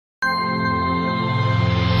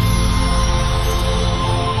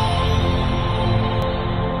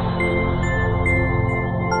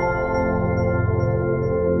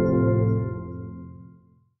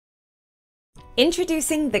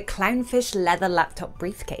Introducing the Clownfish Leather Laptop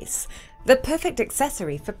Briefcase, the perfect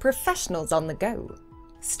accessory for professionals on the go.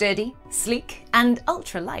 Sturdy, sleek, and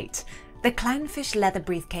ultra-light, the Clownfish Leather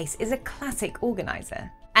Briefcase is a classic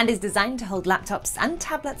organizer and is designed to hold laptops and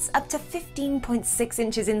tablets up to 15.6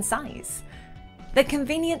 inches in size. The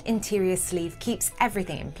convenient interior sleeve keeps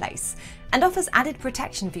everything in place and offers added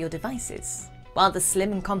protection for your devices, while the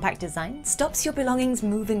slim and compact design stops your belongings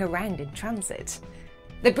moving around in transit.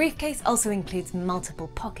 The briefcase also includes multiple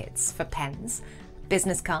pockets for pens,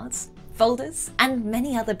 business cards, folders, and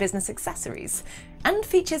many other business accessories, and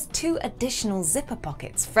features 2 additional zipper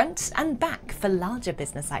pockets front and back for larger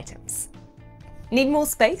business items. Need more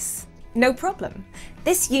space? No problem.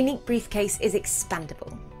 This unique briefcase is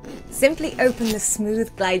expandable. Simply open the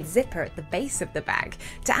smooth glide zipper at the base of the bag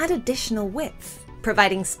to add additional width,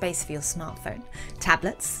 providing space for your smartphone,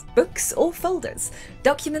 tablets, books or folders,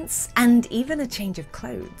 documents, and even a change of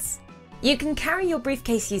clothes. You can carry your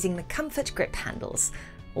briefcase using the comfort grip handles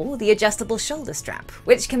or the adjustable shoulder strap,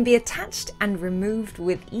 which can be attached and removed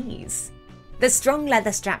with ease. The strong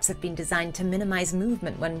leather straps have been designed to minimize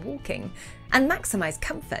movement when walking and maximize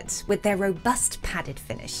comfort with their robust padded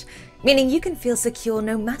finish, meaning you can feel secure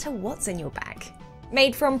no matter what's in your bag.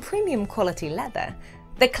 Made from premium quality leather,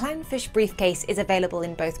 the Clownfish briefcase is available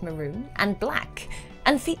in both maroon and black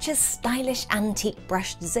and features stylish antique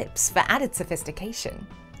brushed zips for added sophistication.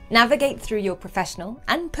 Navigate through your professional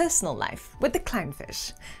and personal life with the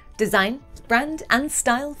Clownfish. Design, brand, and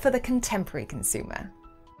style for the contemporary consumer.